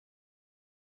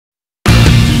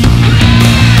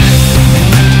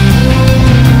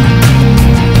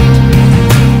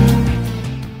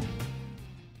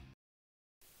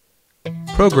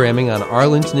Programming on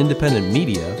Arlington Independent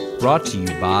Media, brought to you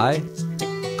by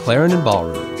Clarendon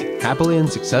Ballroom, happily and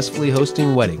successfully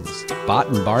hosting weddings, bat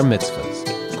and bar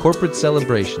mitzvahs, corporate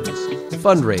celebrations,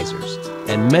 fundraisers,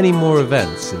 and many more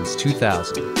events since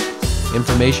 2000.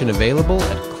 Information available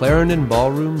at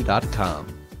clarendonballroom.com.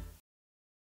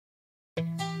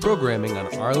 Programming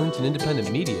on Arlington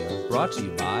Independent Media, brought to you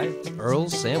by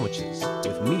Earl's Sandwiches,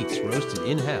 with meats roasted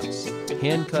in-house,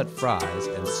 hand-cut fries,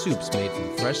 and soups made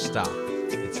from fresh stock.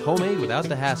 It's homemade without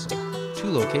the hassle. 2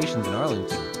 locations in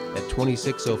Arlington at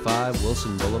 2605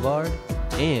 Wilson Boulevard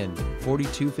and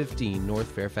 4215 North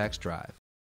Fairfax Drive.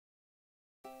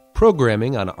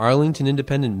 Programming on Arlington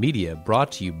Independent Media,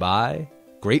 brought to you by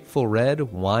Grateful Red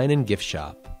Wine and Gift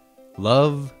Shop.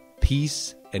 Love,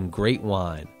 peace, and great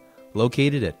wine.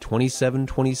 Located at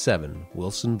 2727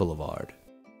 Wilson Boulevard.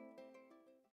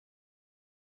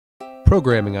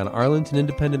 Programming on Arlington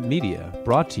Independent Media,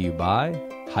 brought to you by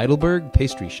Heidelberg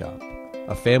Pastry Shop,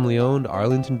 a family-owned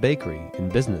Arlington bakery in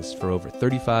business for over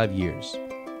 35 years.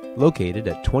 Located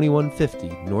at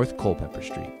 2150 North Culpeper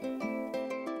Street.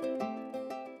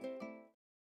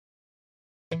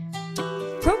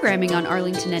 Programming on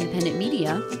Arlington Independent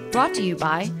Media, brought to you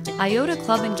by Iota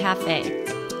Club and Cafe.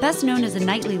 Best known as a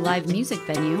nightly live music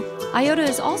venue, Iota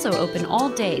is also open all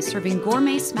day serving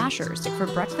gourmet smashers for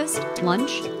breakfast,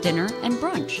 lunch, dinner, and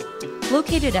brunch.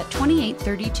 Located at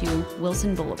 2832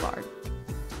 Wilson Boulevard.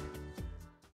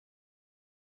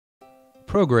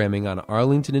 Programming on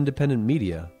Arlington Independent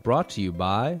Media, brought to you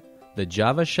by the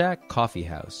Java Shack Coffee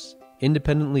House,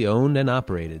 independently owned and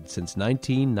operated since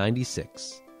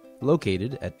 1996.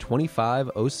 Located at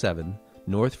 2507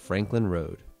 North Franklin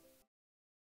Road.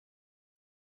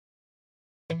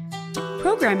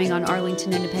 Programming on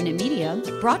Arlington Independent Media,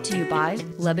 brought to you by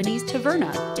Lebanese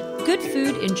Taverna. Good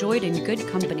food enjoyed in good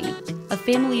company. A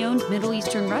family-owned Middle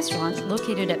Eastern restaurant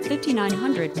located at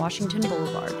 5900 Washington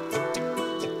Boulevard.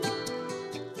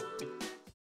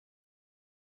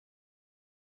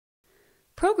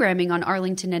 Programming on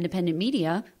Arlington Independent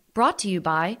Media, brought to you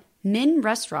by Min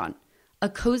Restaurant, a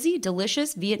cozy,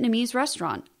 delicious Vietnamese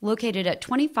restaurant located at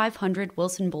 2500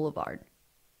 Wilson Boulevard.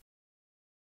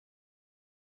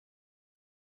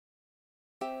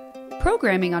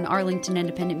 Programming on Arlington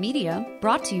Independent Media,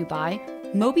 brought to you by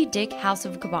Moby Dick House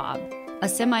of Kebab, a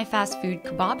semi-fast food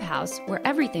kebab house where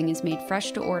everything is made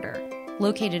fresh to order,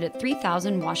 located at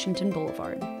 3000 Washington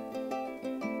Boulevard.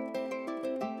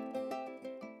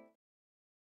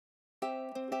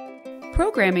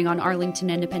 Programming on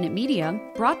Arlington Independent Media,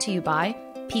 brought to you by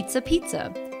Pizza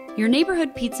Pizza, your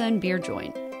neighborhood pizza and beer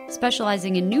joint,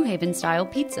 specializing in New Haven-style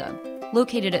pizza,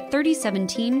 located at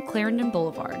 3017 Clarendon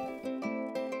Boulevard.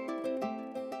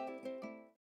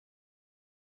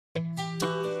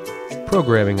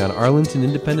 Programming on Arlington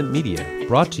Independent Media,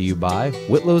 brought to you by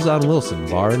Whitlow's on Wilson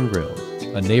Bar and Grill,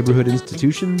 a neighborhood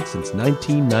institution since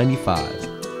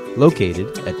 1995,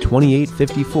 located at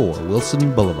 2854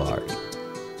 Wilson Boulevard.